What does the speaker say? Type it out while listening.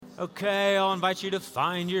Okay, I'll invite you to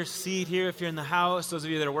find your seat here if you're in the house. Those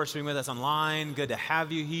of you that are worshiping with us online, good to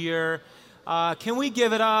have you here. Can we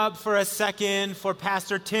give it up for a second for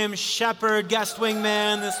Pastor Tim Shepard, guest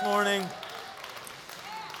wingman this morning?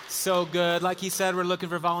 So good. Like he said, we're looking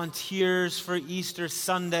for volunteers for Easter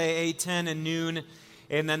Sunday, 8:10 and noon.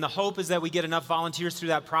 And then the hope is that we get enough volunteers through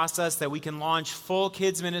that process that we can launch full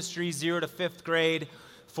kids ministry 0 to 5th grade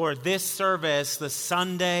for this service the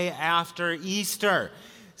Sunday after Easter.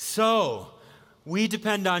 So we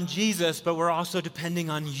depend on Jesus, but we're also depending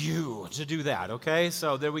on you to do that, okay?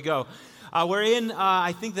 So there we go. We're in,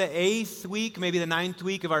 I think, the 8th week, maybe the 9th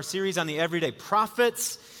week of our series on the everyday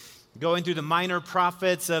prophets, going through the minor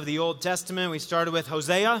prophets of the Old Testament. We started with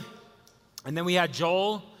Hosea, and then we had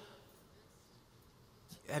Joel.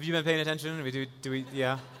 Have you been paying attention? Do we?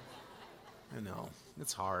 Yeah? I know.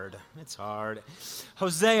 It's hard. It's hard.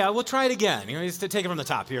 Hosea, we'll try it again. You know, just to take it from the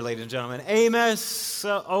top here, ladies and gentlemen. Amos,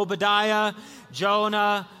 Obadiah,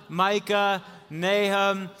 Jonah, Micah,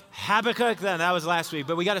 Nahum, Habakkuk. That was last week,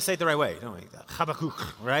 but we got to say it the right way, don't we?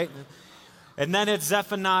 Habakkuk, right? And then it's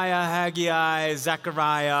Zephaniah, Haggai,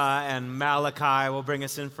 Zechariah, and Malachi will bring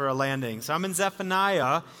us in for a landing. So I'm in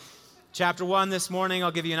Zephaniah. Chapter 1 this morning,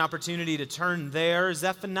 I'll give you an opportunity to turn there.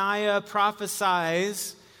 Zephaniah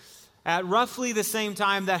prophesies at roughly the same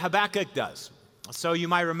time that Habakkuk does. So you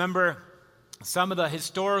might remember some of the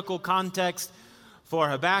historical context for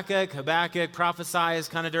Habakkuk. Habakkuk prophesies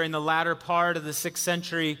kind of during the latter part of the 6th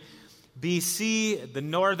century BC. The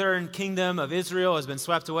northern kingdom of Israel has been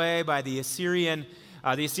swept away by the Assyrian.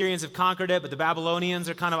 The Assyrians have conquered it, but the Babylonians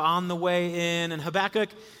are kind of on the way in. And Habakkuk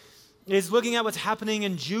is looking at what's happening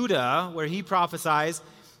in Judah, where he prophesies,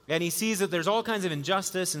 and he sees that there's all kinds of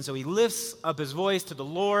injustice, and so he lifts up his voice to the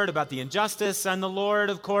Lord about the injustice, and the Lord,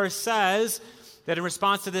 of course, says that in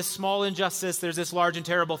response to this small injustice, there's this large and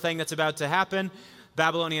terrible thing that's about to happen.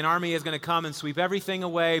 Babylonian army is going to come and sweep everything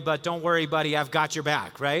away, but don't worry, buddy, I've got your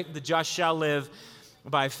back, right? The just shall live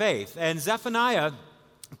by faith. And Zephaniah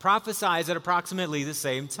prophesies at approximately the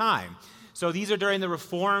same time. So these are during the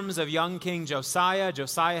reforms of young King Josiah.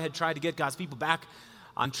 Josiah had tried to get God's people back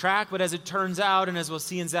on track, but as it turns out, and as we'll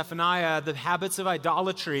see in Zephaniah, the habits of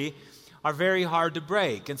idolatry are very hard to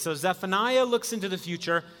break. And so Zephaniah looks into the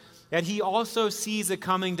future, and he also sees a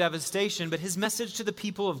coming devastation, but his message to the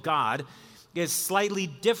people of God is slightly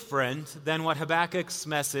different than what Habakkuk's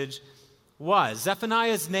message was.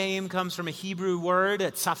 Zephaniah's name comes from a Hebrew word,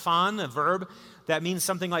 tzafan, a verb that means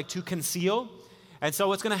something like to conceal. And so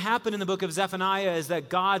what's going to happen in the book of Zephaniah is that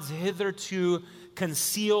God's hitherto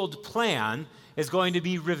concealed plan is going to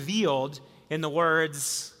be revealed in the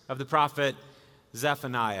words of the prophet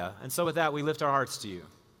Zephaniah. And so with that, we lift our hearts to you,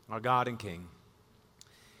 our God and King.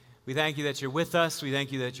 We thank you that you're with us. We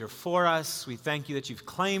thank you that you're for us. We thank you that you've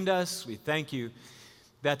claimed us. We thank you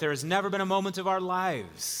that there has never been a moment of our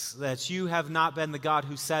lives that you have not been the God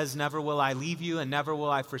who says, never will I leave you and never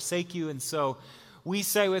will I forsake you. And so we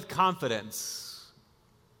say with confidence,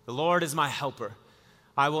 the Lord is my helper.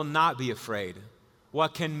 I will not be afraid.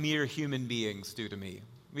 What can mere human beings do to me?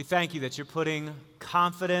 We thank you that you're putting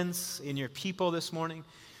confidence in your people this morning.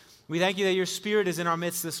 We thank you that your Spirit is in our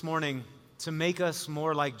midst this morning to make us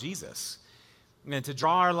more like Jesus and to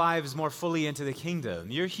draw our lives more fully into the kingdom.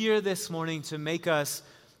 You're here this morning to make us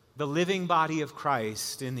the living body of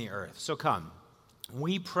Christ in the earth. So come,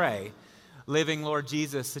 we pray, living Lord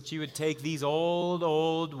Jesus, that you would take these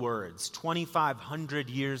old words, 2,500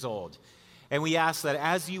 years old, and we ask that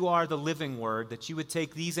as you are the living word, that you would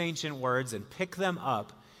take these ancient words and pick them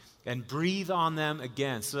up and breathe on them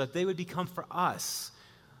again so that they would become for us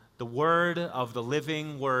the word of the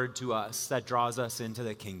living word to us that draws us into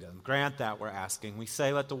the kingdom. Grant that, we're asking. We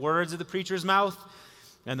say, let the words of the preacher's mouth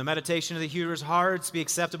and the meditation of the hearer's hearts be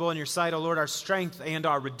acceptable in your sight, O Lord, our strength and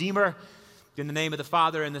our Redeemer. In the name of the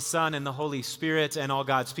Father, and the Son, and the Holy Spirit, and all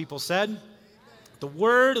God's people said, the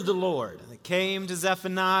word of the Lord that came to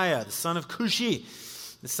Zephaniah, the son of Cushi,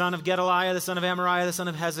 the son of Gedaliah, the son of Amariah, the son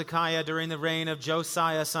of Hezekiah, during the reign of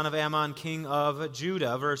Josiah, son of Ammon, king of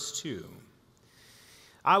Judah. Verse 2.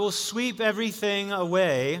 I will sweep everything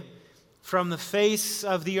away from the face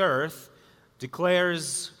of the earth,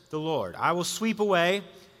 declares the Lord. I will sweep away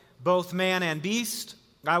both man and beast.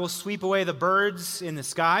 I will sweep away the birds in the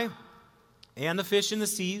sky and the fish in the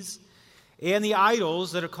seas, and the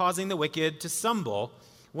idols that are causing the wicked to stumble,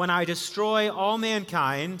 when I destroy all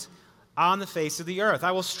mankind on the face of the earth.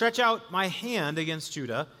 I will stretch out my hand against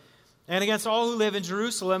Judah and against all who live in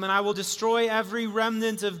Jerusalem, and I will destroy every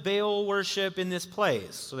remnant of Baal worship in this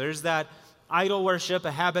place. So there's that idol worship,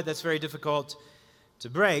 a habit that's very difficult to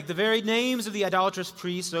break. The very names of the idolatrous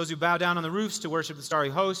priests, those who bow down on the roofs to worship the starry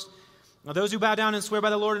host, Now, those who bow down and swear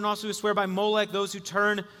by the Lord and also who swear by Molech, those who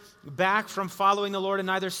turn back from following the Lord and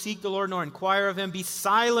neither seek the Lord nor inquire of him, be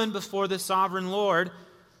silent before the sovereign Lord,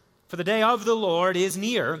 for the day of the Lord is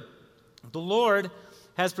near. The Lord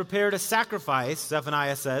has prepared a sacrifice,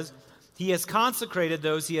 Zephaniah says. He has consecrated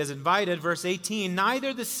those he has invited. Verse 18,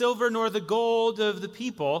 neither the silver nor the gold of the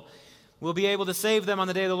people will be able to save them on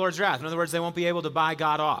the day of the Lord's wrath. In other words, they won't be able to buy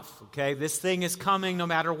God off. Okay, this thing is coming no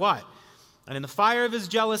matter what. And in the fire of his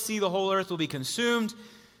jealousy, the whole earth will be consumed.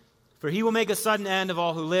 For he will make a sudden end of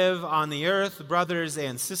all who live on the earth. Brothers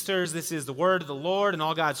and sisters, this is the word of the Lord. And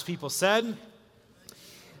all God's people said,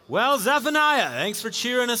 well, Zephaniah, thanks for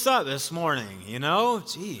cheering us up this morning. You know,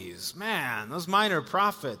 geez, man, those minor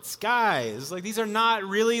prophets, guys, like these are not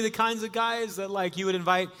really the kinds of guys that like you would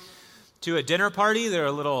invite to a dinner party. They're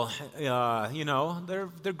a little,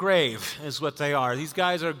 they're grave is what they are. These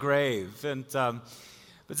guys are grave. And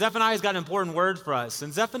but Zephaniah's got an important word for us.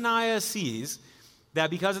 And Zephaniah sees that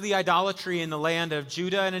because of the idolatry in the land of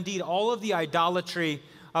Judah, and indeed all of the idolatry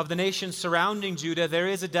of the nations surrounding Judah, there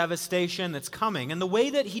is a devastation that's coming. And the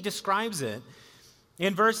way that he describes it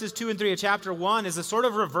in verses 2 and 3 of chapter 1 is a sort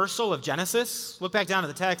of reversal of Genesis. Look back down at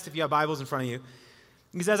the text if you have Bibles in front of you.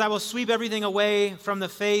 He says, I will sweep everything away from the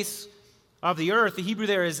face of the earth. The Hebrew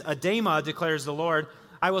there is Adama, declares the Lord.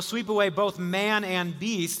 I will sweep away both man and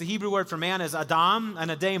beast. The Hebrew word for man is Adam and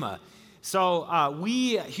Adama. So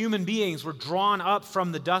we human beings were drawn up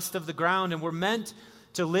from the dust of the ground and we're meant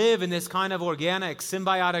to live in this kind of organic,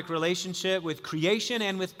 symbiotic relationship with creation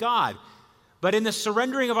and with God. But in the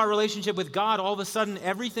surrendering of our relationship with God, all of a sudden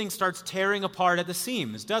everything starts tearing apart at the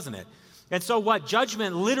seams, doesn't it? And so what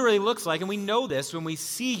judgment literally looks like, and we know this when we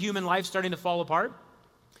see human life starting to fall apart,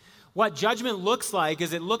 what judgment looks like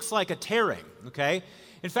is it looks like a tearing, okay?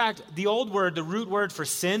 In fact, the old word, the root word for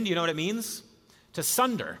sin, do you know what it means? To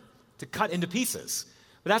sunder, to cut into pieces.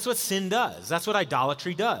 But that's what sin does. That's what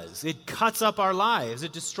idolatry does. It cuts up our lives.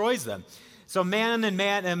 It destroys them. So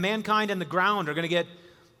mankind and the ground are going to get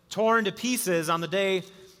torn to pieces on the day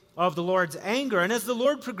of the Lord's anger. And as the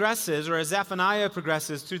Lord progresses, or as Zephaniah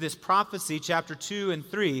progresses through this prophecy, chapter 2 and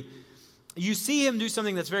 3, you see him do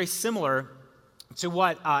something that's very similar to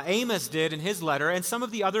what Amos did in his letter, and some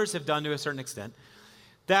of the others have done to a certain extent.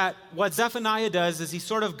 That what Zephaniah does is he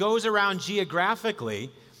sort of goes around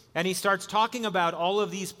geographically and he starts talking about all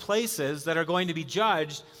of these places that are going to be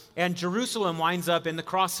judged, and Jerusalem winds up in the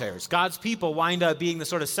crosshairs. God's people wind up being the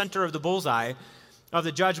sort of center of the bullseye of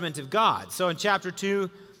the judgment of God. So in chapter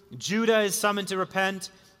 2, Judah is summoned to repent,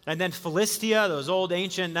 and then Philistia, those old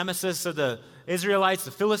ancient nemesis of the Israelites,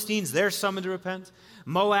 the Philistines, they're summoned to repent.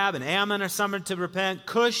 Moab and Ammon are summoned to repent.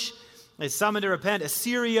 Cush is summoned to repent.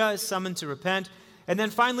 Assyria is summoned to repent. And then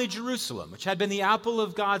finally Jerusalem, which had been the apple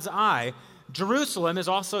of God's eye, Jerusalem is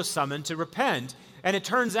also summoned to repent, and it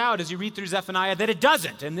turns out, as you read through Zephaniah, that it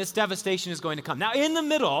doesn't, and this devastation is going to come. Now, in the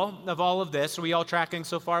middle of all of this, are we all tracking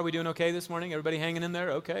so far? Are we doing okay this morning? Everybody hanging in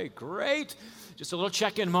there? Okay, great. Just a little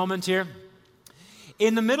check-in moment here.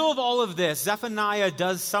 In the middle of all of this, Zephaniah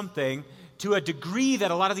does something to a degree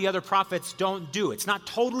that a lot of the other prophets don't do. It's not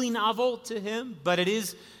totally novel to him, but it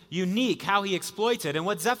is unique how he exploits it. And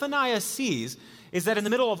what Zephaniah sees is that in the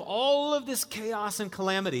middle of all of this chaos and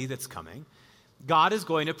calamity that's coming, God is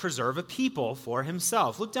going to preserve a people for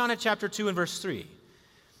himself. Look down at chapter 2 and verse 3.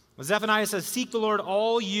 Zephaniah says, seek the Lord,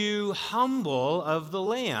 all you humble of the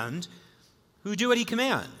land who do what he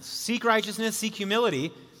commands. Seek righteousness, seek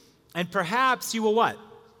humility, and perhaps you will what?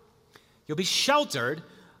 You'll be sheltered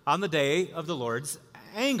on the day of the Lord's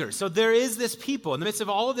anger. So there is this people. In the midst of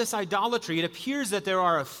all of this idolatry, it appears that there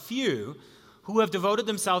are a few who have devoted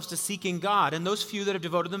themselves to seeking God. And those few that have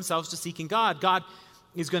devoted themselves to seeking God, God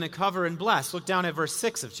is going to cover and bless. Look down at verse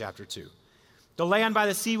 6 of chapter 2. The land by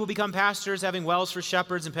the sea will become pastures, having wells for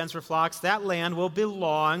shepherds and pens for flocks. That land will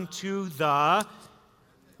belong to the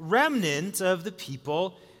remnant of the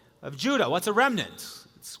people of Judah. What's a remnant?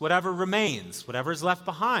 It's whatever remains, whatever is left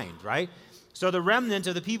behind, right? So the remnant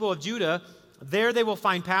of the people of Judah, there they will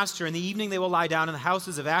find pasture. In the evening they will lie down in the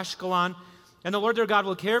houses of Ashkelon, and the Lord their God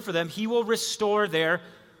will care for them. He will restore their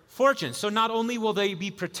fortunes. So not only will they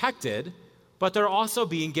be protected, but they're also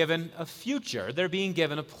being given a future. They're being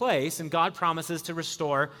given a place, and God promises to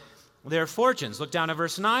restore their fortunes. Look down at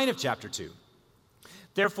verse 9 of chapter 2.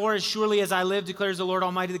 Therefore, as surely as I live, declares the Lord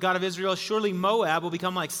Almighty, the God of Israel, surely Moab will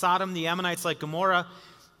become like Sodom, the Ammonites like Gomorrah,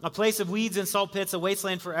 a place of weeds and salt pits, a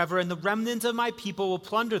wasteland forever, and the remnant of my people will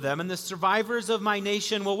plunder them, and the survivors of my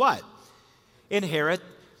nation will what? Inherit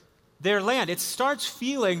their land. It starts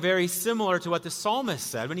feeling very similar to what the psalmist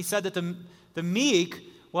said when he said that the meek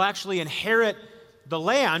will actually inherit the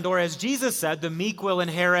land, or as Jesus said, the meek will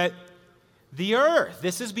inherit the earth.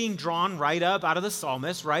 This is being drawn right up out of the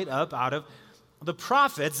psalmist, right up out of the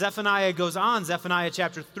prophet. Zephaniah goes on, Zephaniah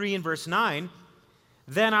chapter 3 and verse 9,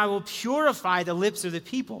 then I will purify the lips of the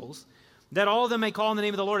peoples, that all of them may call on the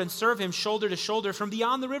name of the Lord and serve him shoulder to shoulder from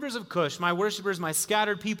beyond the rivers of Cush. My worshipers, my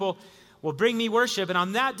scattered people will bring me worship. And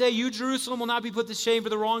on that day, you, Jerusalem, will not be put to shame for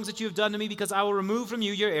the wrongs that you have done to me, because I will remove from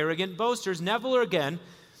you your arrogant boasters. Never again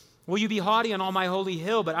will you be haughty on all my holy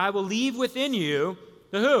hill, but I will leave within you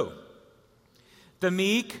the who? The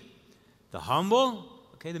meek, the humble.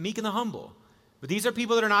 Okay, the meek and the humble. But these are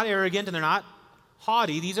people that are not arrogant and they're not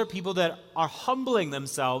haughty. These are people that are humbling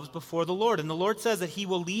themselves before the Lord. And the Lord says that he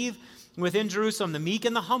will leave within Jerusalem the meek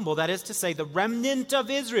and the humble, that is to say, the remnant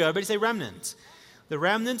of Israel. Everybody say remnant. The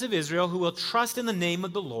remnant of Israel who will trust in the name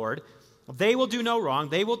of the Lord. They will do no wrong.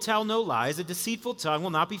 They will tell no lies. A deceitful tongue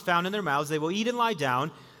will not be found in their mouths. They will eat and lie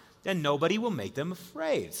down, and nobody will make them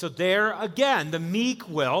afraid. So there again, the meek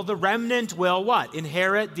will, the remnant will what?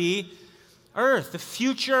 Inherit the earth. The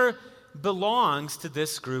future belongs to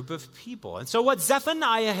this group of people. And so what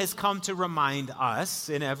Zephaniah has come to remind us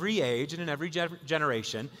in every age and in every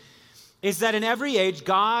generation is that in every age,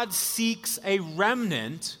 God seeks a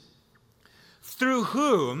remnant through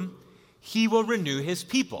whom he will renew his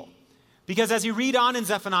people. Because as you read on in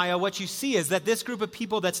Zephaniah, what you see is that this group of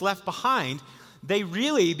people that's left behind, they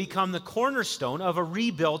really become the cornerstone of a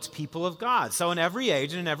rebuilt people of God. So in every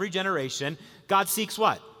age and in every generation, God seeks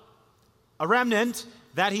what? A remnant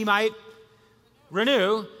that he might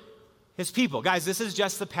renew his people. Guys, this is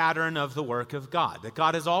just the pattern of the work of God, that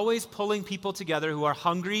God is always pulling people together who are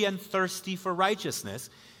hungry and thirsty for righteousness,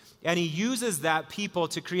 and he uses that people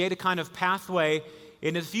to create a kind of pathway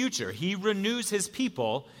into the future. He renews his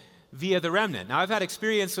people via the remnant. Now, I've had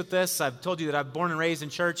experience with this. I've told you that I'm born and raised in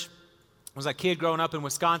church. I was a kid growing up in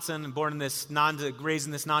Wisconsin and born in this raised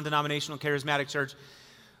in this non-denominational charismatic church.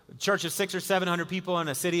 A church of 600 or 700 people in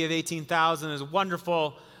a city of 18,000. It was a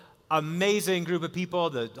wonderful, amazing group of people.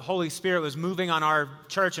 The Holy Spirit was moving on our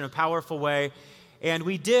church in a powerful way. And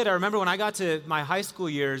I remember when I got to my high school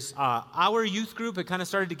years, our youth group had kind of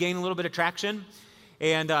started to gain a little bit of traction.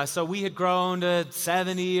 And so we had grown to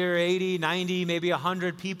 70 or 80, 90, maybe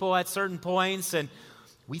 100 people at certain points. And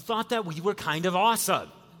we thought that we were kind of awesome,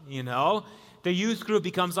 you know. The youth group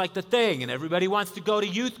becomes like the thing, and everybody wants to go to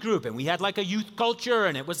youth group. And we had like a youth culture,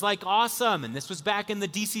 and it was like awesome. And this was back in the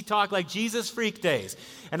DC Talk like Jesus Freak days.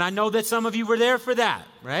 And I know that some of you were there for that,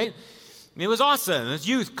 right? It was awesome. It was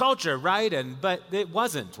youth culture, right? But it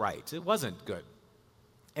wasn't right. It wasn't good.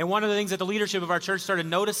 And one of the things that the leadership of our church started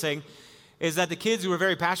noticing is that the kids who were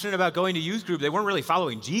very passionate about going to youth group, they weren't really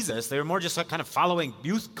following Jesus. They were more just kind of following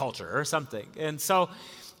youth culture or something. And so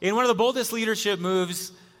in one of the boldest leadership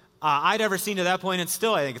moves I'd ever seen to that point, and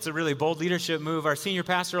still I think it's a really bold leadership move, our senior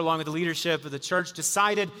pastor, along with the leadership of the church,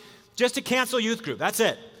 decided just to cancel youth group. That's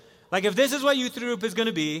it. Like, if this is what youth group is going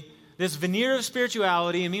to be, this veneer of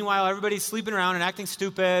spirituality, and meanwhile everybody's sleeping around and acting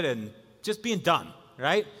stupid and just being dumb,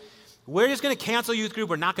 right? We're just going to cancel youth group.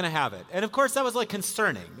 We're not going to have it. And of course, that was like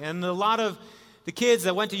concerning. And a lot of the kids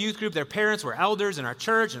that went to youth group, their parents were elders in our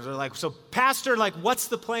church, and they're like, so pastor, like, what's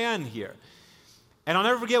the plan here? And I'll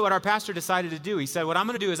never forget what our pastor decided to do. He said, what I'm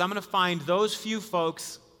going to do is I'm going to find those few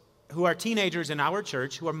folks who are teenagers in our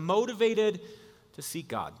church who are motivated to seek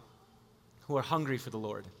God, who are hungry for the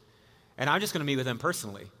Lord. And I'm just going to meet with them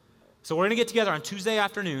personally. So we're going to get together on Tuesday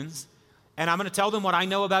afternoons, and I'm going to tell them what I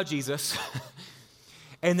know about Jesus,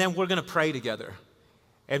 and then we're going to pray together.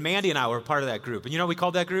 And Mandy and I were part of that group. And you know what we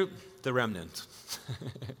called that group? The Remnant.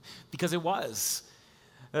 Because it was.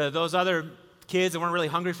 Those other kids that weren't really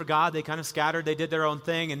hungry for God, they kind of scattered, they did their own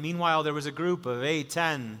thing. And meanwhile, there was a group of 8,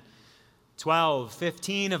 10, 12,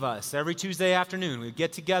 15 of us. Every Tuesday afternoon, we'd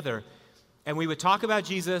get together, and we would talk about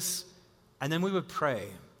Jesus, and then we would pray.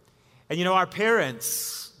 And you know, our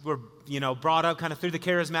parents were, brought up kind of through the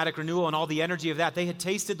charismatic renewal and all the energy of that. They had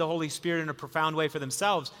tasted the Holy Spirit in a profound way for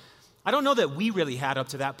themselves. I don't know that we really had up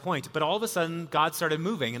to that point, but all of a sudden, God started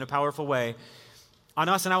moving in a powerful way on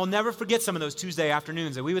us. And I will never forget some of those Tuesday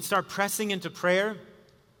afternoons that we would start pressing into prayer,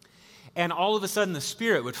 and all of a sudden, the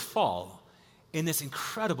Spirit would fall in this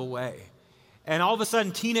incredible way. And all of a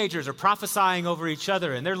sudden, teenagers are prophesying over each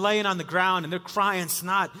other, and they're laying on the ground, and they're crying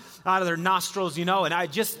snot out of their nostrils, And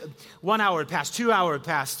 1 hour would pass, 2 hours would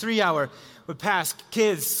pass, 3 hours would pass,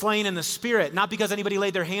 kids slain in the Spirit, not because anybody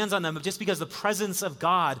laid their hands on them, but just because the presence of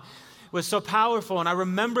God was so powerful. And I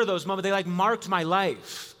remember those moments. They marked my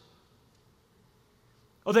life.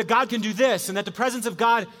 Oh, that God can do this, and that the presence of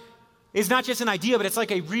God is not just an idea, but it's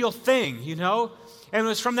like a real thing, And it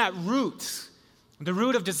was from that root, the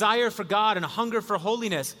root of desire for God and a hunger for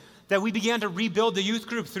holiness, that we began to rebuild the youth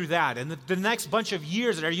group through that. And the next bunch of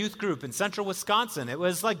years at our youth group in central Wisconsin, it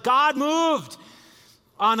was like God moved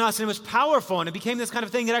on us, and it was powerful, and it became this kind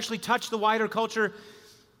of thing that actually touched the wider culture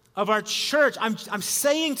of our church. I'm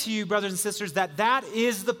saying to you, brothers and sisters, that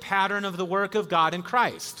is the pattern of the work of God in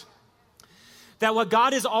Christ. That what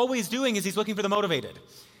God is always doing is he's looking for the motivated.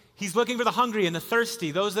 He's looking for the hungry and the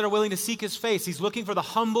thirsty, those that are willing to seek his face. He's looking for the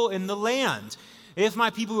humble in the land. If my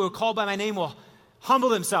people who are called by my name will humble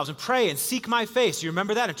themselves and pray and seek my face. You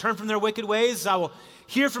remember that? And turn from their wicked ways. I will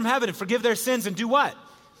hear from heaven and forgive their sins and do what?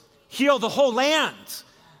 Heal the whole land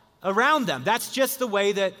around them. That's just the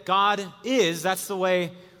way that God is. That's the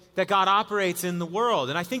way that God operates in the world.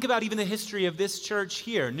 And I think about even the history of this church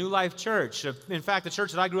here, New Life Church. In fact, the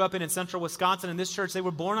church that I grew up in central Wisconsin, and this church, they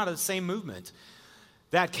were born out of the same movement.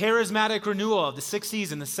 That charismatic renewal of the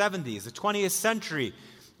 60s and the 70s, the 20th century.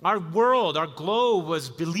 Our world, our globe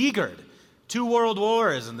was beleaguered. 2 world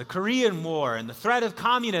wars and the Korean War and the threat of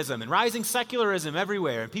communism and rising secularism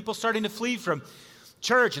everywhere and people starting to flee from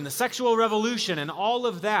church and the sexual revolution and all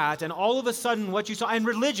of that. And all of a sudden what you saw, and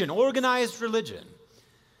religion, organized religion,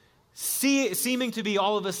 seeming to be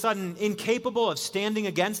all of a sudden incapable of standing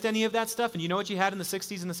against any of that stuff. And you know what you had in the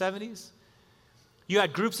 60s and the 70s? You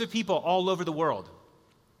had groups of people all over the world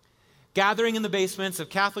gathering in the basements of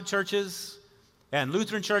Catholic churches and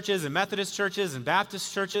Lutheran churches and Methodist churches and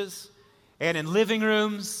Baptist churches and in living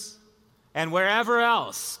rooms and wherever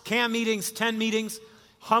else, camp meetings, tent meetings,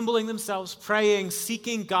 humbling themselves, praying,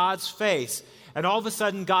 seeking God's face. And all of a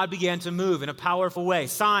sudden, God began to move in a powerful way.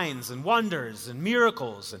 Signs and wonders and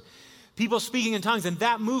miracles and people speaking in tongues. And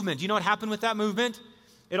that movement, you know what happened with that movement?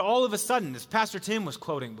 It all of a sudden, as Pastor Tim was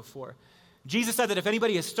quoting before, Jesus said that if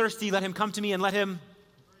anybody is thirsty, let him come to me and let him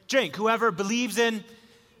drink. Whoever believes in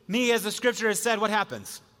me, as the scripture has said, what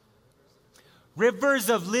happens? Rivers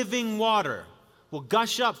of living water will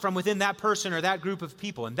gush up from within that person or that group of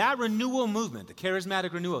people. And that renewal movement, the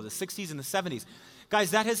charismatic renewal of the 60s and the 70s,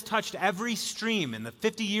 guys, that has touched every stream in the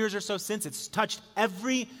 50 years or so since. It's touched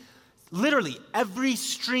literally every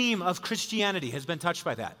stream of Christianity has been touched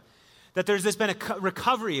by that. That there's been a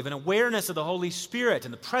recovery of an awareness of the Holy Spirit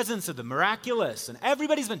and the presence of the miraculous, and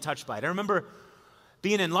everybody's been touched by it. I remember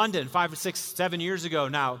being in London 5 or 6, 7 years ago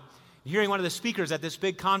now, hearing one of the speakers at this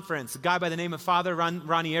big conference, a guy by the name of Father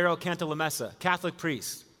Raniero Cantalamessa, Catholic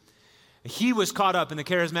priest. He was caught up in the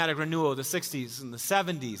charismatic renewal of the 60s and the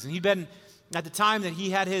 70s. And he'd been, at the time that he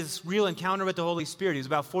had his real encounter with the Holy Spirit, he was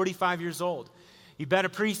about 45 years old. He'd been a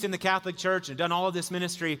priest in the Catholic Church and done all of this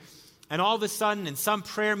ministry. And all of a sudden, in some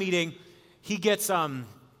prayer meeting, he gets, the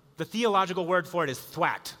theological word for it is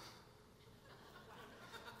thwacked.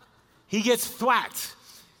 He gets thwacked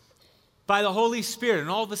by the Holy Spirit, and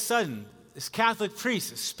all of a sudden, this Catholic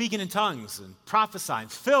priest is speaking in tongues and prophesying,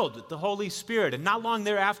 filled with the Holy Spirit. And not long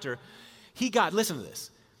thereafter, listen to this,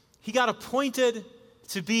 he got appointed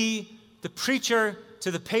to be the preacher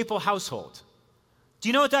to the papal household. Do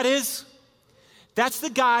you know what that is? That's the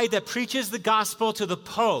guy that preaches the gospel to the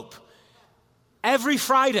Pope every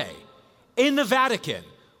Friday in the Vatican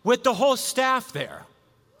with the whole staff there.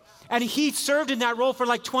 And he served in that role for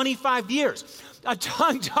like 25 years. A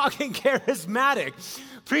tongue-talking charismatic,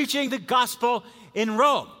 preaching the gospel in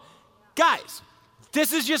Rome. Guys,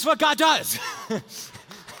 this is just what God does.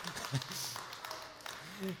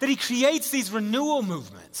 That he creates these renewal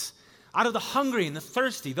movements out of the hungry and the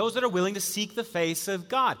thirsty, those that are willing to seek the face of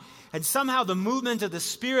God. And somehow the movement of the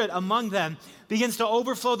Spirit among them begins to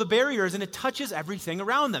overflow the barriers, and it touches everything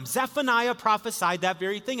around them. Zephaniah prophesied that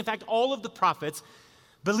very thing. In fact, all of the prophets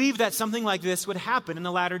believed that something like this would happen in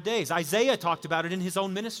the latter days. Isaiah talked about it in his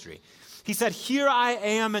own ministry. He said, "Here I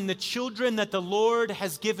am and the children that the Lord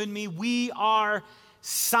has given me. We are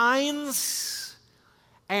signs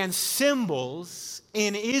and symbols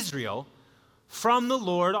in Israel from the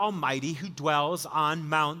Lord Almighty who dwells on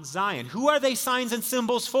Mount Zion." Who are they signs and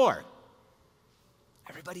symbols for?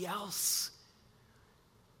 Everybody else.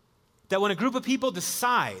 That when a group of people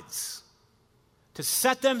decides to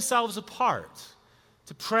set themselves apart,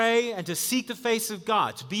 to pray and to seek the face of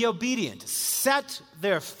God, to be obedient, to set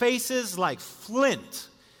their faces like flint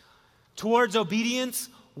towards obedience,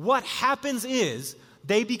 what happens is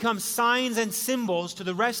they become signs and symbols to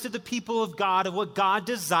the rest of the people of God of what God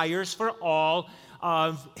desires for all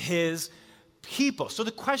of his people. So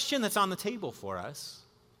the question that's on the table for us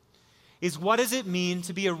is, what does it mean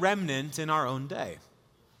to be a remnant in our own day?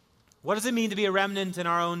 What does it mean to be a remnant in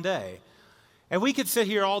our own day? And we could sit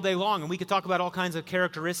here all day long and we could talk about all kinds of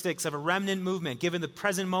characteristics of a remnant movement given the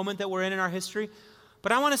present moment that we're in our history.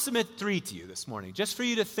 But I want to submit 3 to you this morning, just for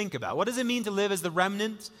you to think about. What does it mean to live as the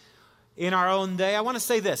remnant in our own day, I want to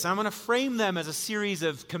say this. I'm going to frame them as a series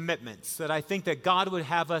of commitments that I think that God would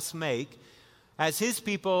have us make as his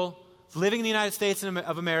people living in the United States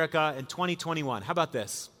of America in 2021. How about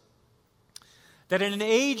this? That in an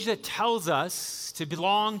age that tells us to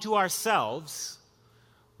belong to ourselves,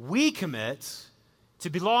 we commit to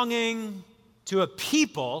belonging to a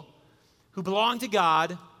people who belong to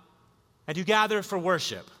God and who gather for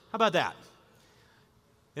worship. How about that?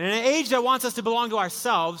 In an age that wants us to belong to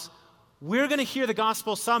ourselves, we're going to hear the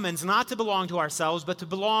gospel summons not to belong to ourselves, but to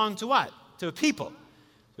belong to what? To a people.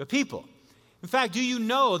 To a people. In fact, do you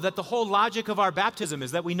know that the whole logic of our baptism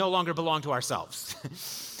is that we no longer belong to ourselves?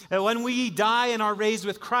 That when we die and are raised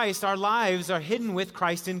with Christ, our lives are hidden with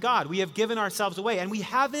Christ in God. We have given ourselves away. And we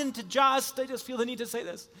haven't just, I just feel the need to say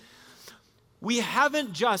this, we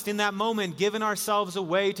haven't just in that moment given ourselves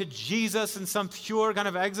away to Jesus in some pure kind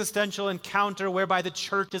of existential encounter whereby the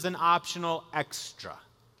church is an optional extra.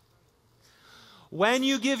 When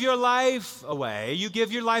you give your life away, you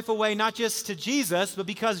give your life away not just to Jesus, but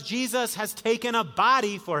because Jesus has taken a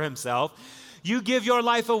body for himself, you give your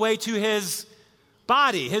life away to his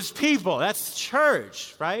body, his people. That's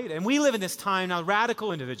church, right? And we live in this time now,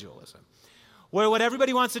 radical individualism, where what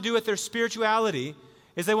everybody wants to do with their spirituality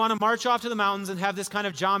is they want to march off to the mountains and have this kind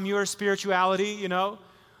of John Muir spirituality, you know,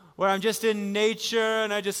 where I'm just in nature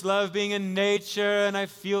and I just love being in nature and I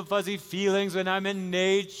feel fuzzy feelings when I'm in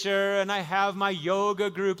nature and I have my yoga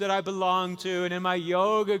group that I belong to, and in my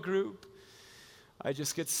yoga group I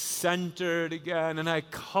just get centered again and I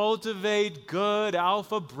cultivate good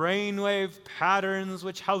alpha brainwave patterns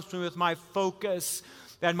which helps me with my focus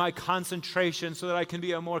and my concentration so that I can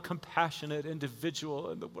be a more compassionate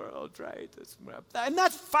individual in the world, right? And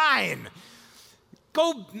that's fine.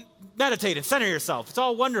 Go meditate and center yourself. It's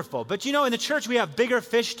all wonderful. But you know, in the church, we have bigger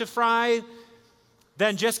fish to fry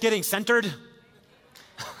than just getting centered.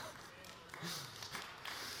 I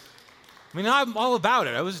mean, I'm all about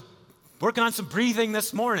it. I was working on some breathing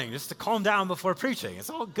this morning just to calm down before preaching.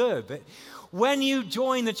 It's all good. But when you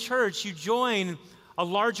join the church, you join a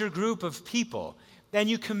larger group of people. And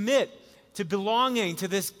you commit to belonging to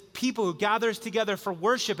this people who gathers together for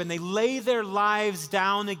worship, and they lay their lives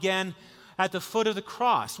down again at the foot of the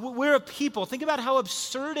cross. We're a people. Think about how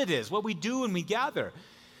absurd it is. What we do when we gather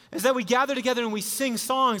is that we gather together and we sing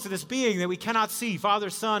songs to this being that we cannot see, Father,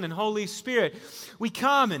 Son, and Holy Spirit. We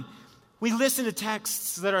come and we listen to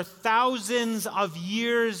texts that are thousands of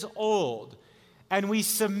years old, and we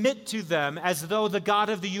submit to them as though the God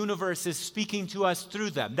of the universe is speaking to us through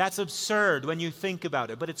them. That's absurd when you think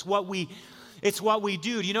about it, but it's what we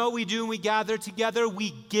do. Do you know what we do when we gather together?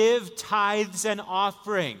 We give tithes and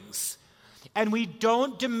offerings. And we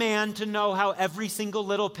don't demand to know how every single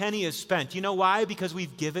little penny is spent. You know why? Because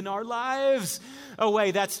we've given our lives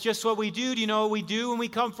away. That's just what we do. Do you know what we do when we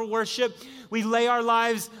come for worship? We lay our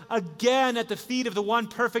lives again at the feet of the one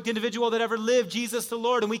perfect individual that ever lived, Jesus the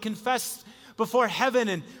Lord, and we confess before heaven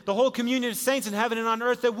and the whole communion of saints in heaven and on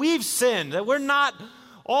earth that we've sinned, that we're not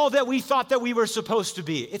all that we thought that we were supposed to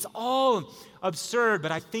be. It's all absurd,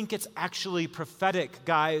 but I think it's actually prophetic,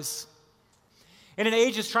 guys. In an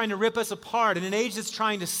age that's trying to rip us apart, in an age that's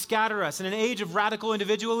trying to scatter us, in an age of radical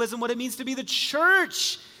individualism, what it means to be the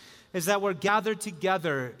church is that we're gathered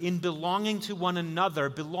together in belonging to one another,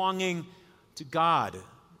 belonging to God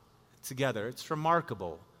together. It's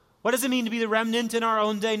remarkable. What does it mean to be the remnant in our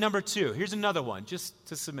own day? Number 2, here's another one, just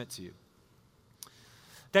to submit to you.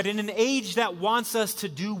 That in an age that wants us to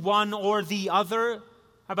do one or the other,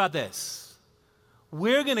 how about this?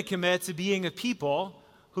 We're going to commit to being a people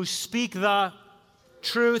who speak the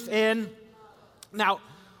truth in. Now,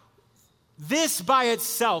 this by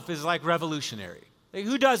itself is like revolutionary. Like,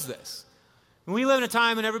 who does this? We live in a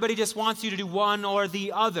time when everybody just wants you to do one or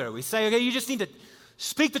the other. We say, okay, you just need to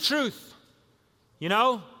speak the truth, you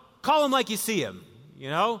know? Call him like you see him, you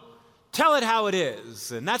know? Tell it how it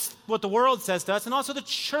is. And that's what the world says to us. And also the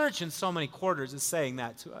church in so many quarters is saying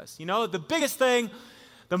that to us. You know, the biggest thing,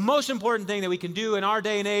 the most important thing that we can do in our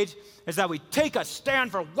day and age is that we take a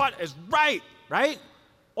stand for what is right, right?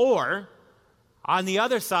 Or, on the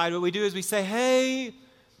other side, what we do is we say, hey,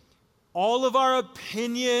 all of our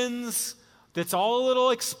opinions, that's all a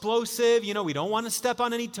little explosive. You know, we don't want to step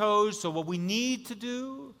on any toes. So what we need to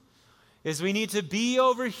do is we need to be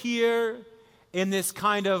over here in this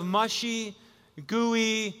kind of mushy,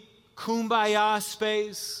 gooey, kumbaya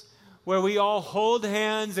space where we all hold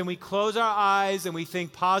hands and we close our eyes and we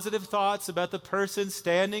think positive thoughts about the person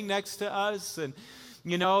standing next to us. And,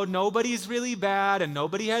 you know, nobody's really bad and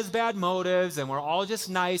nobody has bad motives and we're all just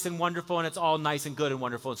nice and wonderful and it's all nice and good and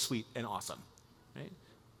wonderful and sweet and awesome. Right?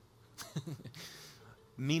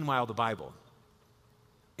 Meanwhile, the Bible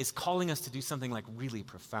is calling us to do something like really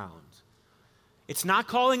profound. It's not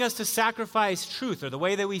calling us to sacrifice truth or the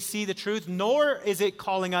way that we see the truth, nor is it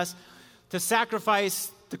calling us to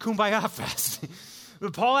sacrifice the Kumbaya fest.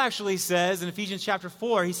 But Paul actually says in Ephesians chapter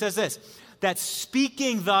 4, he says this, that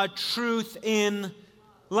speaking the truth in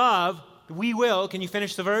love, we will, can you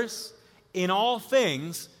finish the verse? In all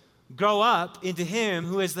things, grow up into him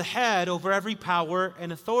who is the head over every power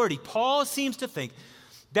and authority. Paul seems to think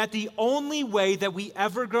that the only way that we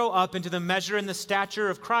ever grow up into the measure and the stature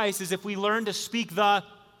of Christ is if we learn to speak the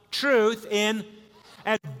truth in,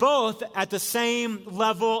 and both at the same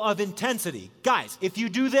level of intensity. Guys, if you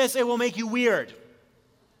do this, it will make you weird.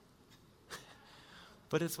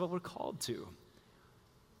 But it's what we're called to.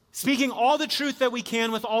 Speaking all the truth that we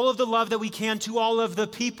can with all of the love that we can to all of the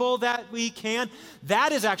people that we can,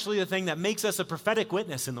 that is actually the thing that makes us a prophetic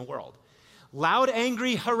witness in the world. Loud,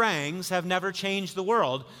 angry harangues have never changed the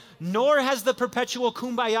world, nor has the perpetual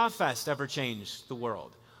Kumbaya fest ever changed the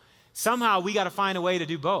world. Somehow we got to find a way to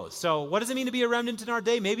do both. So what does it mean to be a remnant in our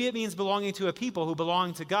day? Maybe it means belonging to a people who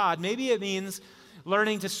belong to God. Maybe it means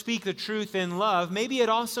learning to speak the truth in love. Maybe it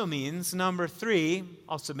also means, number 3,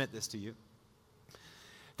 I'll submit this to you,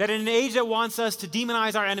 that in an age that wants us to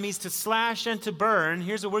demonize our enemies, to slash and to burn,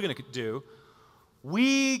 here's what we're going to do.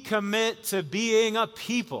 We commit to being a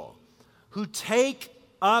people who take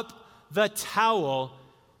up the towel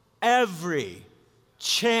every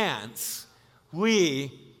chance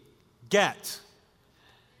we get.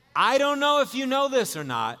 I don't know if you know this or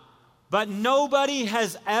not, but nobody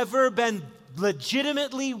has ever been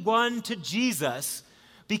legitimately won to Jesus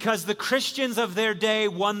because the Christians of their day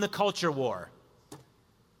won the culture war.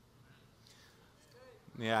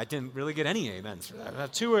 Yeah, I didn't really get any amens for that.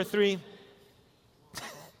 About 2 or 3.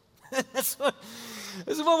 This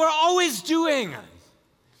is what we're always doing.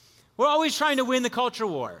 We're always trying to win the culture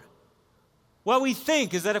war. What we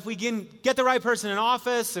think is that if we can get the right person in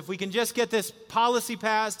office, if we can just get this policy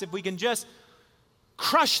passed, if we can just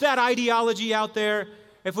crush that ideology out there,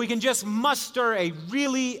 if we can just muster a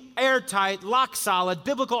really airtight, lock-solid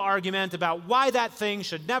biblical argument about why that thing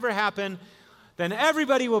should never happen, then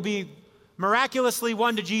everybody will be miraculously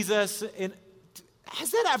won to Jesus.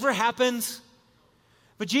 Has that ever happened?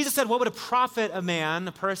 But Jesus said, what would it profit a man,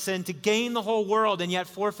 a person, to gain the whole world and yet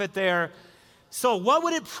forfeit their soul? What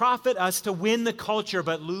would it profit us to win the culture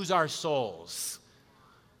but lose our souls?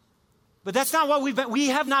 But that's not what we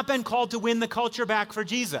have not been called to win the culture back for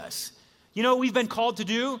Jesus. You know what we've been called to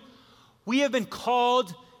do? We have been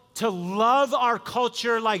called to love our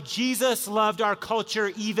culture like Jesus loved our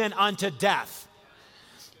culture even unto death.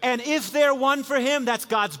 And if they're one for him, that's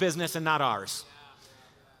God's business and not ours.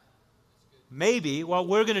 Maybe what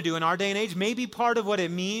we're going to do in our day and age, maybe part of what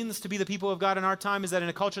it means to be the people of God in our time is that in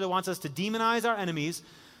a culture that wants us to demonize our enemies,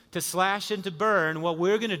 to slash and to burn, what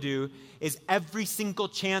we're going to do is every single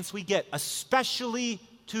chance we get, especially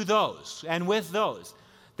to those and with those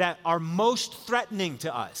that are most threatening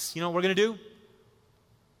to us. You know what we're going to do?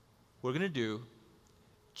 We're going to do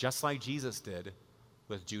just like Jesus did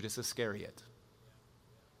with Judas Iscariot.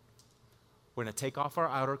 We're going to take off our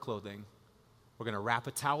outer clothing. We're going to wrap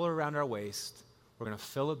a towel around our waist. We're going to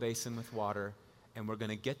fill a basin with water. And we're going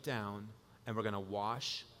to get down and we're going to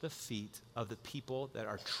wash the feet of the people that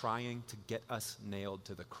are trying to get us nailed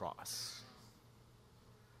to the cross.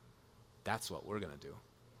 That's what we're going to do.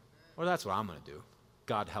 Or that's what I'm going to do.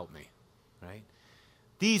 God help me, right?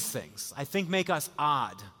 These things, I think, make us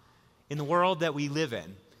odd in the world that we live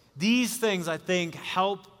in. These things, I think,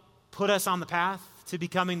 help put us on the path to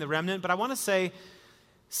becoming the remnant. But I want to say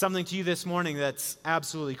something to you this morning that's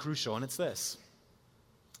absolutely crucial, and it's this.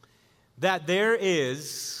 That there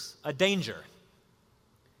is a danger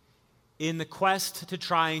in the quest to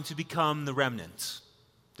trying to become the remnant.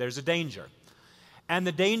 There's a danger. And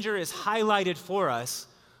the danger is highlighted for us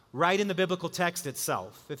right in the biblical text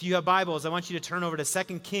itself. If you have Bibles, I want you to turn over to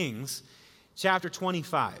 2 Kings chapter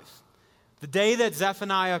 25. The day that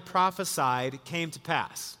Zephaniah prophesied came to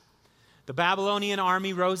pass. The Babylonian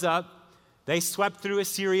army rose up. They swept through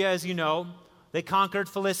Assyria, as you know. They conquered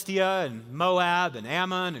Philistia and Moab and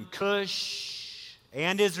Ammon and Cush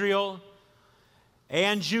and Israel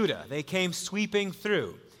and Judah. They came sweeping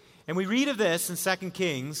through. And we read of this in 2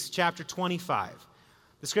 Kings chapter 25.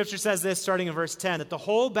 The scripture says this, starting in verse 10, that the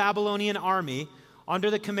whole Babylonian army,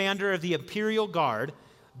 under the commander of the imperial guard,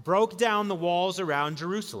 broke down the walls around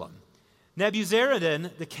Jerusalem.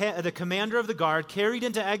 Nebuzaradan, the commander of the guard, carried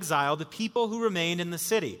into exile the people who remained in the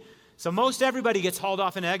city. So most everybody gets hauled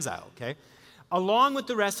off into exile, okay? Along with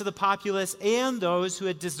the rest of the populace and those who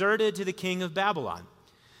had deserted to the king of Babylon.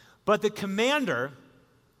 But the commander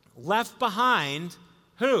left behind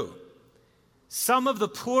who? some of the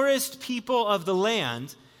poorest people of the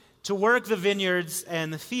land to work the vineyards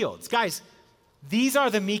and the fields. Guys, these are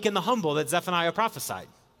the meek and the humble that Zephaniah prophesied.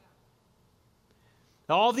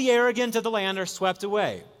 All the arrogant of the land are swept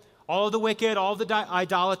away. All of the wicked, all the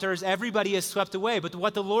idolaters, everybody is swept away. But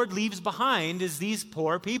what the Lord leaves behind is these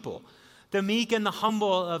poor people, the meek and the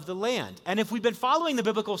humble of the land. And if we've been following the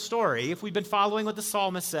biblical story, if we've been following what the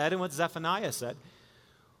psalmist said and what Zephaniah said,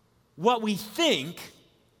 what we think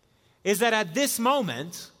is that at this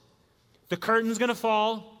moment, the curtain's going to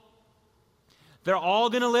fall. They're all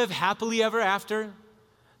going to live happily ever after.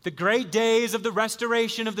 The great days of the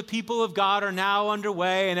restoration of the people of God are now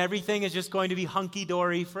underway, and everything is just going to be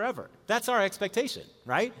hunky-dory forever. That's our expectation,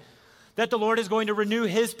 right? That the Lord is going to renew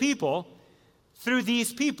his people through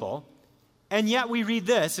these people. And yet we read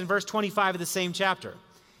this in verse 25 of the same chapter.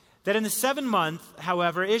 That in the 7th month,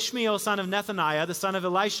 however, Ishmael, son of Nethaniah, the son of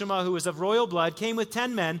Elishama, who was of royal blood, came with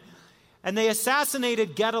 10 men, and they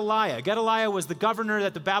assassinated Gedaliah. Gedaliah was the governor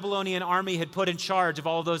that the Babylonian army had put in charge of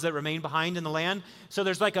all those that remained behind in the land. So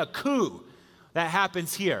there's like a coup that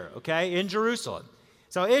happens here, okay, in Jerusalem.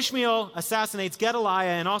 So Ishmael assassinates Gedaliah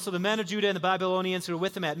and also the men of Judah and the Babylonians who were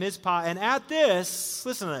with him at Mizpah. And at this,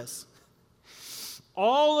 listen to this,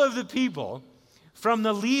 all of the people, from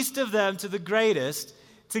the least of them to the greatest,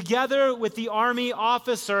 together with the army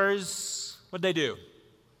officers, what'd they do?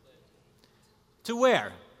 To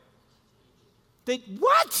where?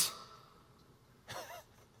 What?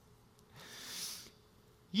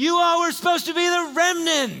 You all were supposed to be the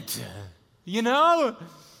remnant, you know?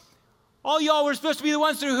 All y'all were supposed to be the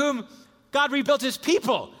ones through whom God rebuilt his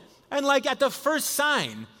people. And like at the first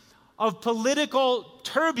sign of political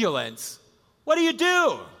turbulence, what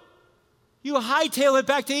do? You hightail it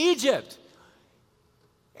back to Egypt.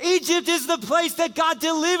 Egypt is the place that God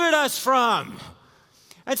delivered us from.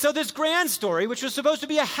 And so this grand story, which was supposed to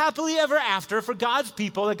be a happily ever after for God's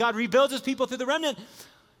people, that God rebuilds his people through the remnant,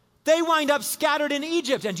 they wind up scattered in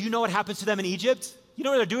Egypt. And do you know what happens to them in Egypt? You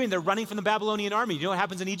know what they're doing? They're running from the Babylonian army. You know what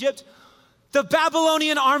happens in Egypt? The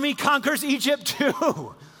Babylonian army conquers Egypt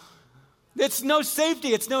too. It's no safety.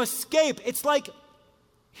 It's no escape. It's like,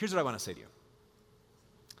 here's what I want to say to you.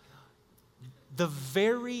 The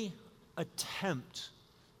very attempt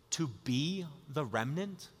to be the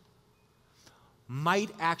remnant might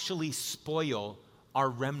actually spoil our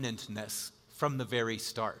remnantness from the very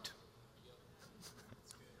start.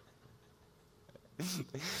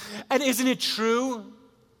 And isn't it true?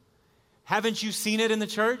 Haven't you seen it in the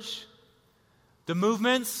church? The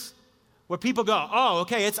movements where people go, oh,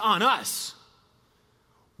 okay, it's on us.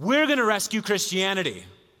 We're going to rescue Christianity,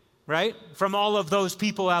 right? From all of those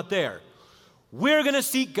people out there. We're going to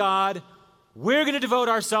seek God. We're going to devote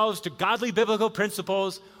ourselves to godly biblical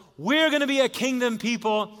principles. We're going to be a kingdom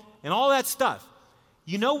people and all that stuff.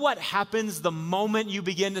 You know what happens the moment you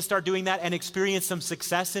begin to start doing that and experience some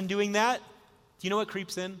success in doing that? Do you know what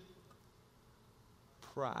creeps in?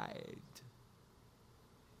 Pride.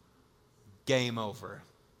 Game over.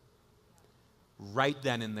 Right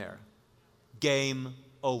then and there. Game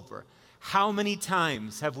over. How many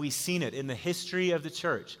times have we seen it in the history of the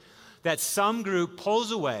church that some group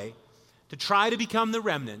pulls away to try to become the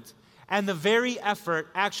remnant, and the very effort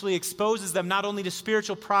actually exposes them not only to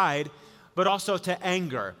spiritual pride, but also to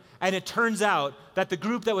anger. And it turns out that the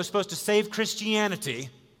group that was supposed to save Christianity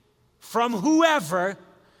from whoever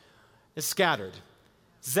is scattered.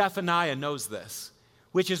 Zephaniah knows this,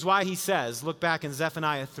 which is why he says, look back in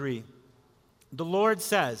Zephaniah 3, the Lord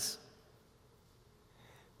says,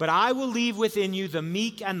 but I will leave within you the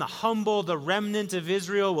meek and the humble, the remnant of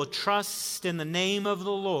Israel will trust in the name of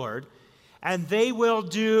the Lord, and they will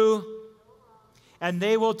do, and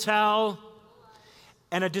they will tell,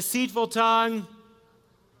 and a deceitful tongue,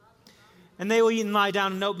 and they will eat and lie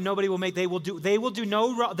down, and nobody will make, they will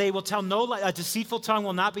tell no lie, a deceitful tongue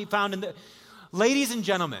will not be found in the, ladies and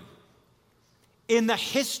gentlemen, in the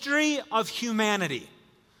history of humanity,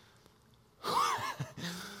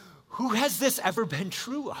 who has this ever been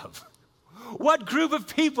true of? What group of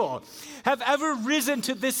people have ever risen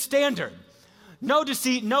to this standard? No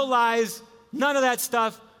deceit, no lies, none of that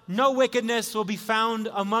stuff, no wickedness will be found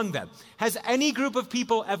among them. Has any group of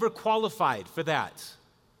people ever qualified for that?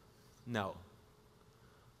 No.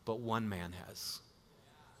 But one man has.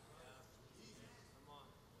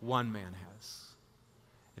 One man has.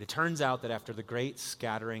 And it turns out that after the great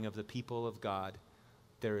scattering of the people of God,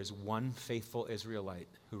 there is one faithful Israelite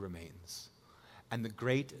who remains. And the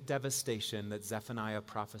great devastation that Zephaniah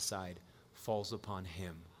prophesied falls upon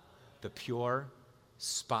him, the pure,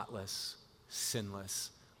 spotless,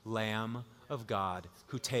 sinless Lamb of God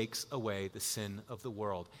who takes away the sin of the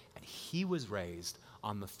world. And he was raised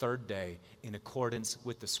on the third day in accordance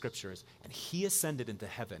with the scriptures. And he ascended into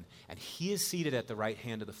heaven. And he is seated at the right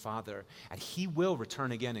hand of the Father. And he will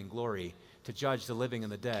return again in glory to judge the living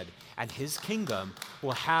and the dead. And his kingdom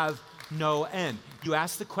will have no end. You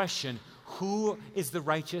ask the question, who is the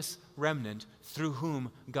righteous remnant through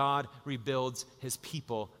whom God rebuilds his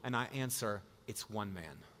people? And I answer, it's one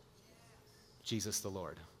man, Jesus the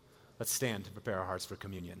Lord. Let's stand to prepare our hearts for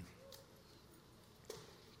communion.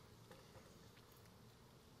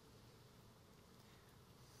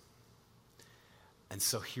 And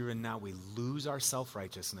so here and now we lose our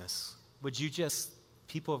self-righteousness. Would you just,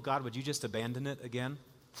 people of God, would you just abandon it again?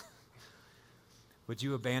 Would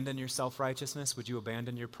you abandon your self-righteousness? Would you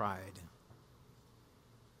abandon your pride?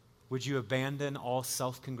 Would you abandon all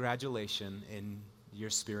self-congratulation in your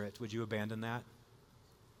spirit? Would you abandon that?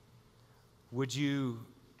 Would you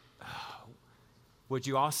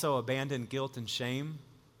also abandon guilt and shame?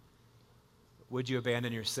 Would you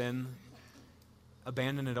abandon your sin?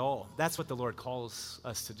 Abandon it all. That's what the Lord calls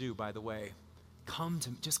us to do, by the way.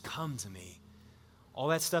 Just come to me. All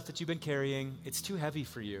that stuff that you've been carrying, it's too heavy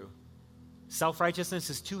for you. Self-righteousness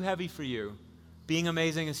is too heavy for you. Being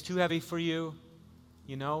amazing is too heavy for you.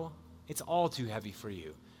 You know, it's all too heavy for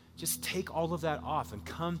you. Just take all of that off and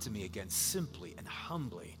come to me again simply and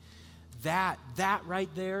humbly. That right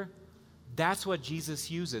there, that's what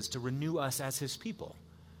Jesus uses to renew us as his people,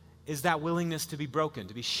 is that willingness to be broken,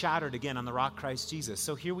 to be shattered again on the rock Christ Jesus.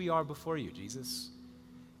 So here we are before you, Jesus,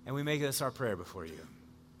 and we make this our prayer before you.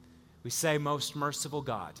 We say, most merciful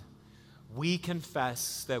God, we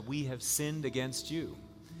confess that we have sinned against you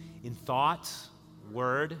in thought,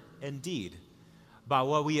 word, and deed, by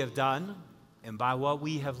what we have done and by what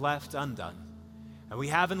we have left undone. And we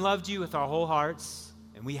haven't loved you with our whole hearts,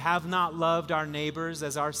 and we have not loved our neighbors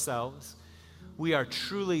as ourselves. We are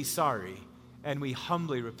truly sorry, and we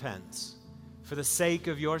humbly repent. For the sake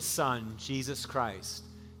of your Son, Jesus Christ,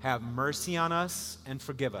 have mercy on us and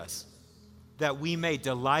forgive us, that we may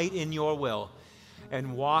delight in your will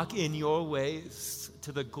and walk in your ways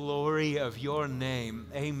to the glory of your name.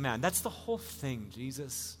 Amen. That's the whole thing,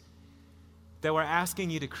 Jesus. That we're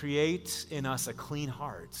asking you to create in us a clean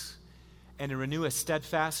heart and to renew a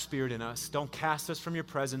steadfast spirit in us. Don't cast us from your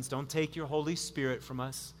presence. Don't take your Holy Spirit from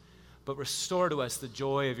us, but restore to us the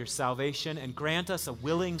joy of your salvation and grant us a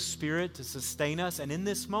willing spirit to sustain us. And in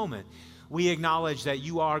this moment, we acknowledge that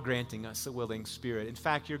you are granting us a willing spirit. In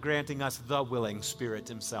fact, you're granting us the willing Spirit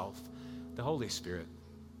himself. The Holy Spirit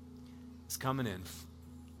is coming in,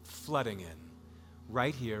 flooding in,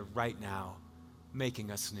 right here, right now, making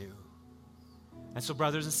us new. And so,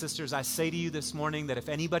 brothers and sisters, I say to you this morning that if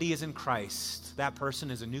anybody is in Christ, that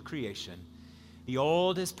person is a new creation. The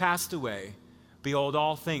old has passed away. Behold,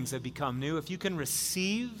 all things have become new. If you can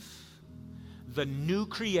receive the new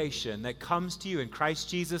creation that comes to you in Christ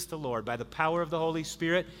Jesus the Lord by the power of the Holy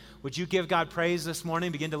Spirit, would you give God praise this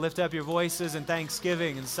morning? Begin to lift up your voices in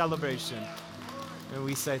thanksgiving and celebration. And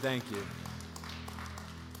we say thank you.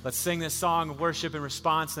 Let's sing this song of worship and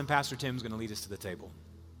response, then Pastor Tim's going to lead us to the table.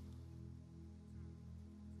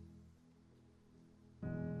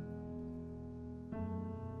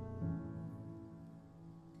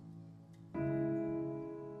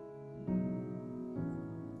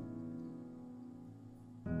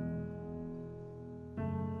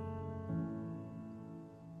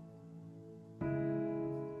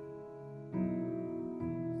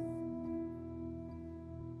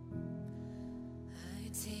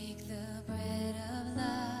 Take the bread of life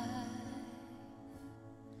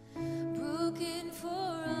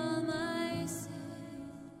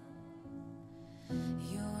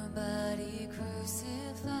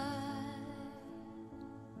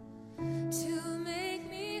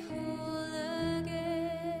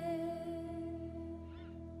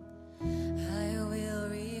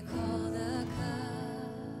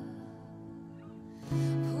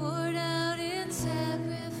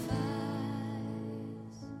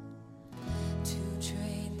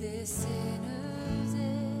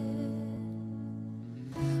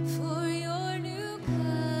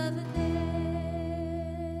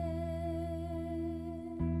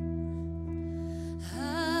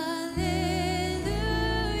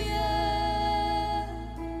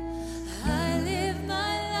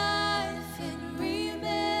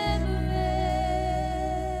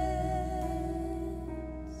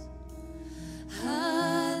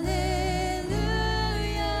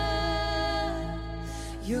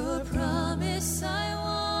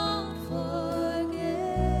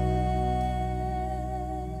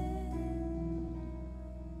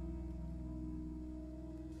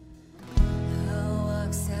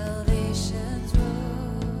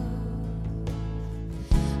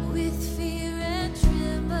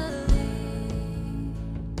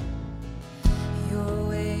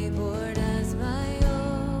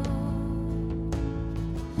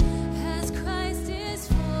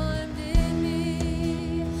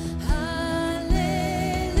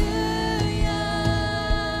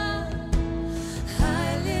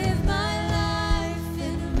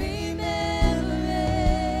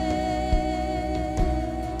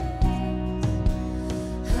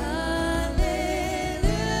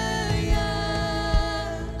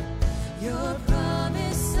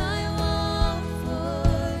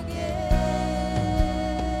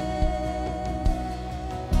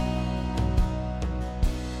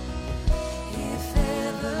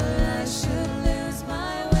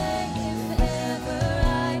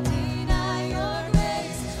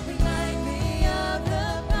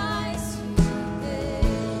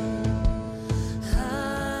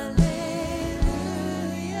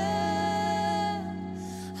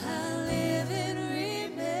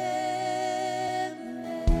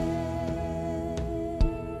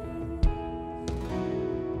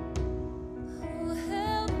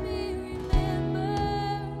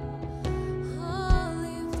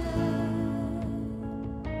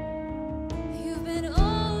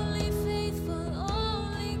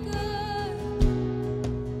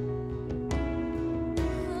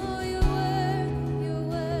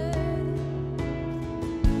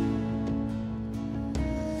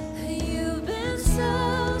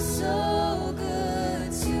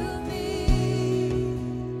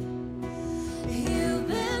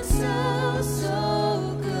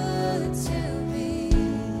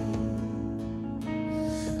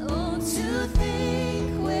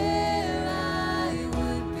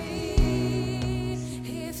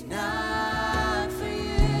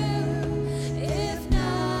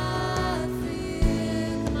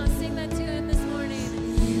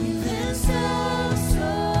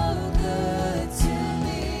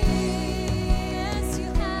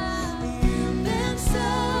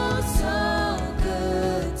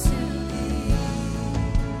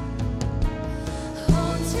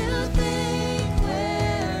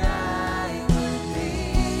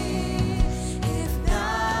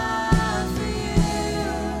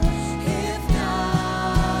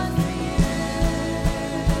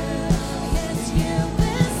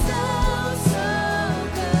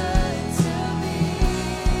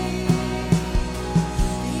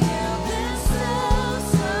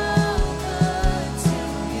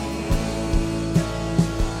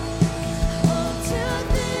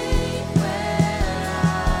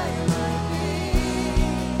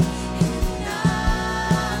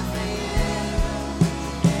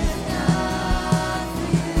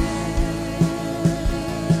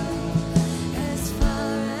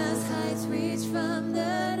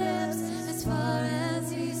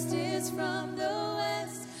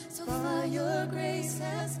your grace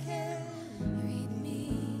has carried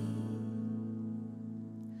me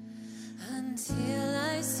until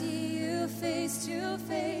I see you face to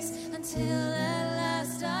face, until at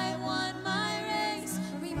last I won my race.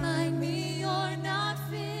 Remind me you're not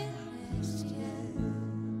finished yet.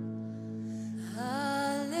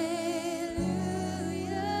 Hallelujah.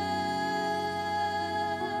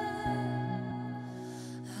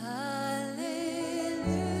 Hallelujah.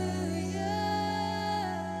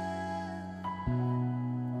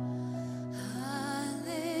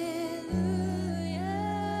 Hallelujah.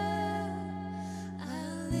 I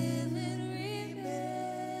live in remembrance.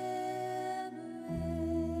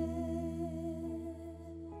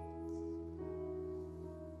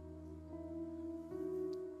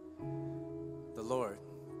 The Lord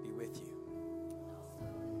be with you.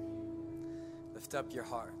 Lift up your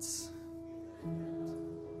hearts.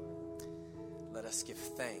 Let us give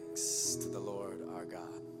thanks to the Lord our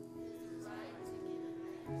God.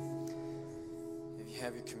 If you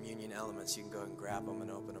have your communion elements, you can go ahead and grab them and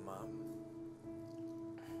open them up.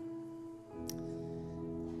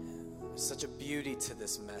 There's such a beauty to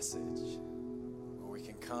this message where we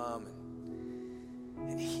can come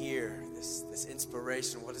and hear this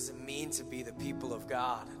inspiration. What does it mean to be the people of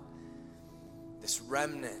God? This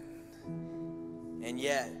remnant. And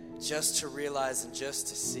yet, just to realize and just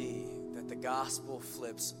to see that the gospel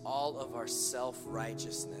flips all of our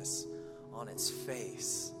self-righteousness on its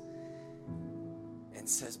face and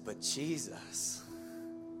says, but Jesus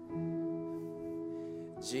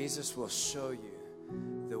will show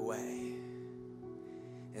you the way.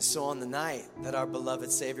 And so on the night that our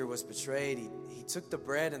beloved Savior was betrayed, he took the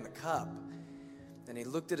bread and the cup, and he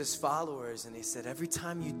looked at his followers and he said, every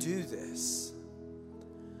time you do this,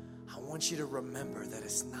 I want you to remember that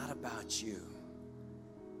it's not about you.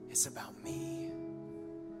 It's about me.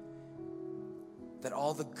 That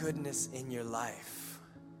all the goodness in your life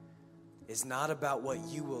is not about what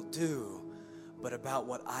you will do, but about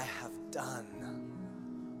what I have done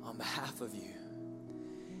on behalf of you.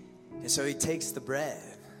 And so he takes the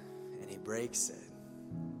bread and he breaks it.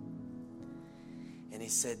 And he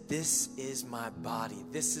said, this is my body.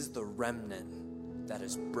 This is the remnant that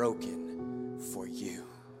is broken for you.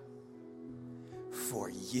 For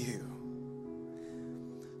you.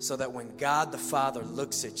 So that when God the Father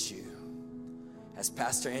looks at you, as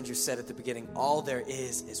Pastor Andrew said at the beginning, all there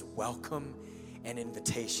is welcome and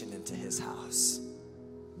invitation into his house.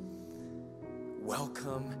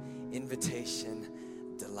 Welcome, invitation,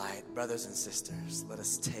 delight. Brothers and sisters, let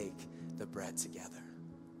us take the bread together.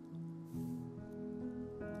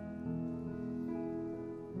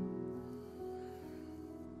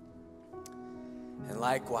 And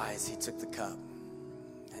likewise, he took the cup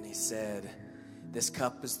and he said, this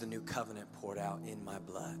cup is the new covenant poured out in my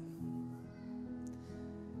blood.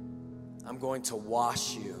 I'm going to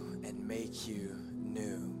wash you and make you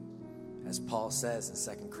new. As Paul says in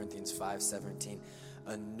 2 Corinthians 5:17,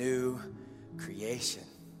 a new creation.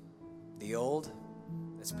 The old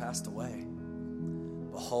has passed away.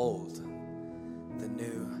 Behold, the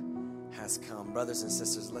new has come. Brothers and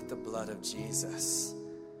sisters, let the blood of Jesus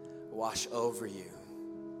wash over you,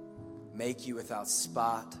 make you without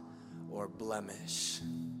spot or blemish,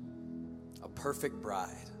 a perfect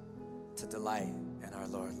bride to delight in our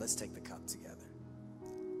Lord. Let's take the cup together.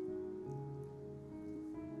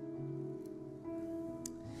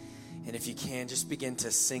 And if you can, just begin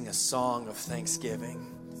to sing a song of thanksgiving.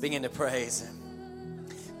 Begin to praise him.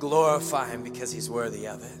 Glorify him because he's worthy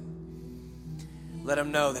of it. Let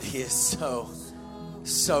him know that he is so,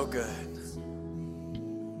 so good.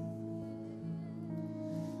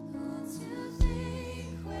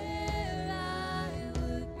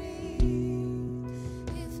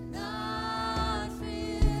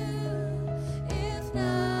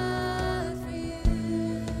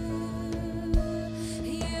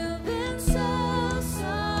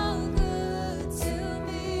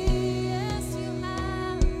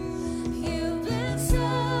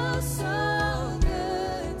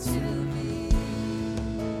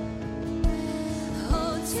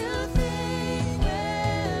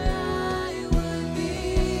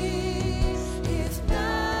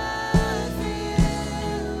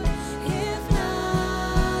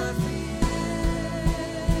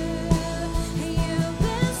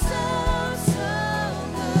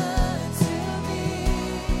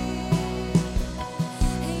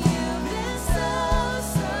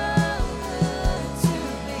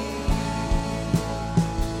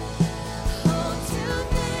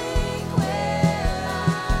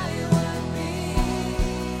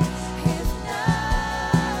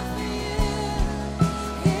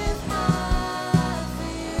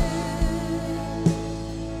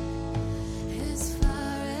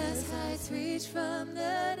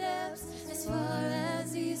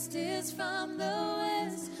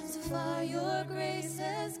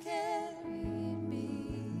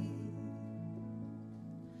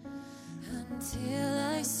 until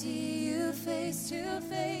I see you face to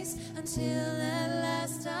face, until at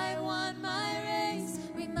last I won my race.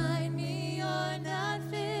 Remind me you're not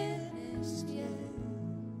finished yet.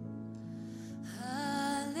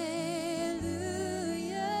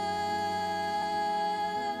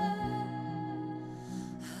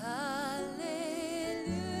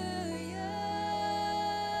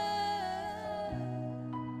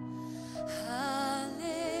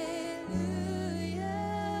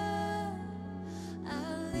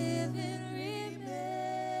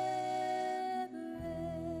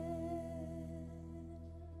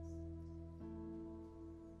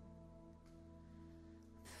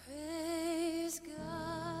 Praise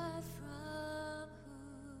God from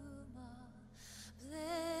whom all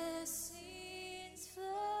blessings flow.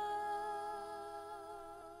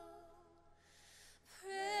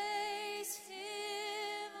 Praise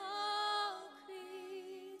Him, all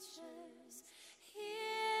creatures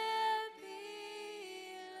here below.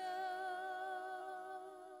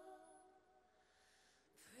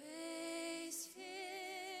 Praise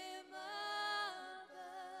Him above,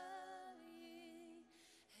 ye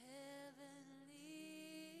heavenly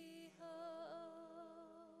hosts.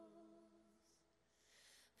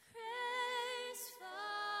 Praise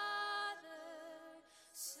Father,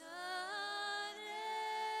 Son,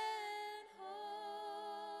 and Holy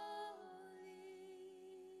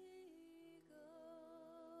Ghost.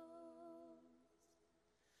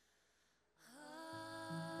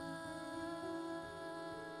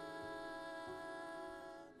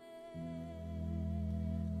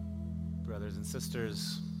 Brothers and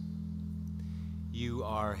sisters, you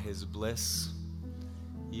are his bliss,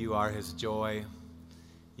 you are his joy,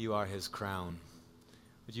 you are his crown.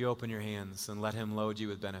 Would you open your hands and let him load you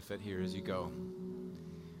with benefit here as you go?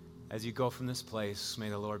 As you go from this place, may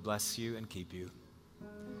the Lord bless you and keep you.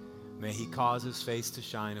 May he cause his face to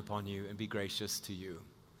shine upon you and be gracious to you.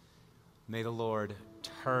 May the Lord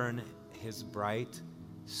turn his bright,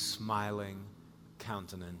 smiling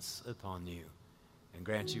countenance upon you and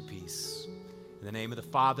grant you peace. In the name of the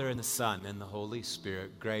Father, and the Son, and the Holy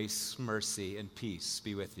Spirit, grace, mercy, and peace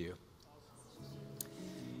be with you.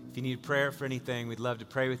 If you need prayer for anything, we'd love to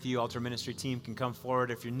pray with you. Altar Ministry team can come forward.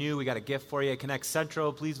 If you're new, we got a gift for you at Connect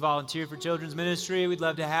Central. Please volunteer for children's ministry. We'd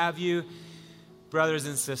love to have you. Brothers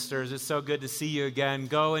and sisters, it's so good to see you again.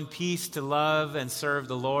 Go in peace to love and serve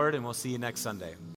the Lord, and we'll see you next Sunday.